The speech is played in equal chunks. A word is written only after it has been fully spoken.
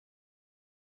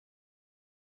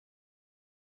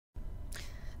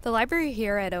The library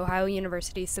here at Ohio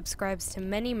University subscribes to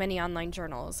many online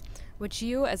journals, which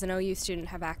you as an OU student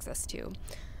have access to.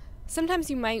 Sometimes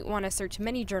you might want to search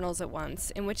many journals at once,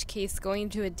 in which case going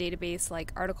to a database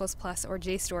like Articles Plus or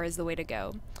JSTOR is the way to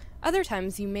go. Other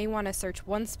times you may want to search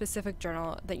one specific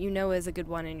journal that you know is a good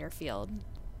one in your field.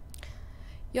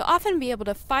 You'll often be able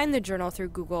to find the journal through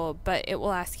Google, but it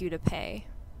will ask you to pay.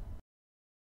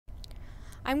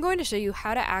 I'm going to show you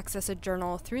how to access a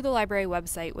journal through the library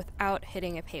website without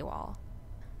hitting a paywall.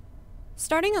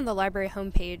 Starting on the library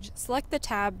homepage, select the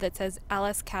tab that says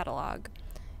Alice Catalog.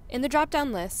 In the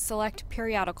drop-down list, select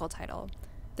Periodical Title.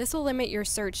 This will limit your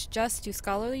search just to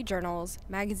scholarly journals,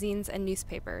 magazines, and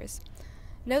newspapers.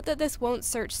 Note that this won't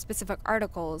search specific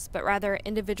articles, but rather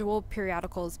individual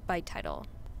periodicals by title.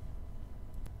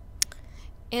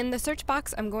 In the search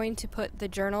box, I'm going to put the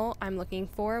journal I'm looking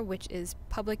for, which is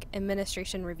Public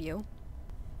Administration Review.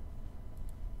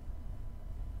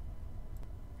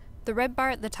 The red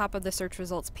bar at the top of the search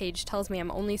results page tells me I'm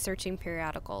only searching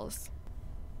periodicals.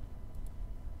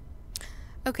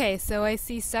 Okay, so I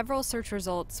see several search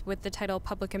results with the title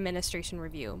Public Administration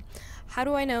Review. How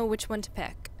do I know which one to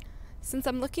pick? Since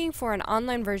I'm looking for an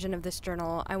online version of this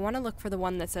journal, I want to look for the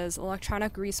one that says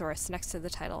Electronic Resource next to the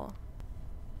title.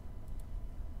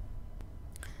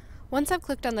 Once I've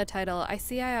clicked on the title, I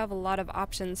see I have a lot of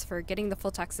options for getting the full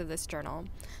text of this journal.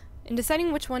 In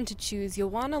deciding which one to choose, you'll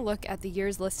want to look at the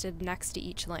years listed next to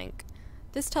each link.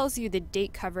 This tells you the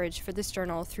date coverage for this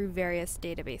journal through various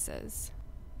databases.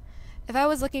 If I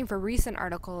was looking for recent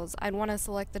articles, I'd want to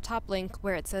select the top link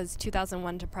where it says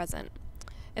 2001 to present.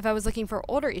 If I was looking for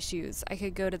older issues, I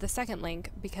could go to the second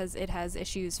link because it has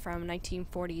issues from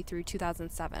 1940 through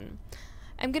 2007.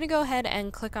 I'm going to go ahead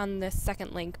and click on this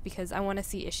second link because I want to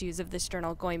see issues of this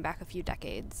journal going back a few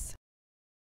decades.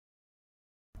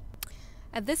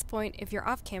 At this point, if you're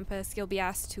off campus, you'll be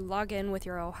asked to log in with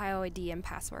your Ohio ID and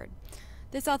password.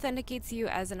 This authenticates you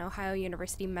as an Ohio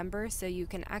University member so you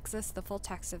can access the full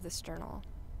text of this journal.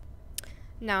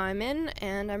 Now I'm in,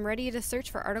 and I'm ready to search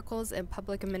for articles in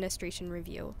Public Administration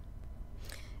Review.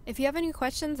 If you have any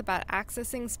questions about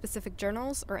accessing specific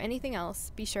journals or anything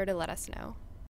else, be sure to let us know.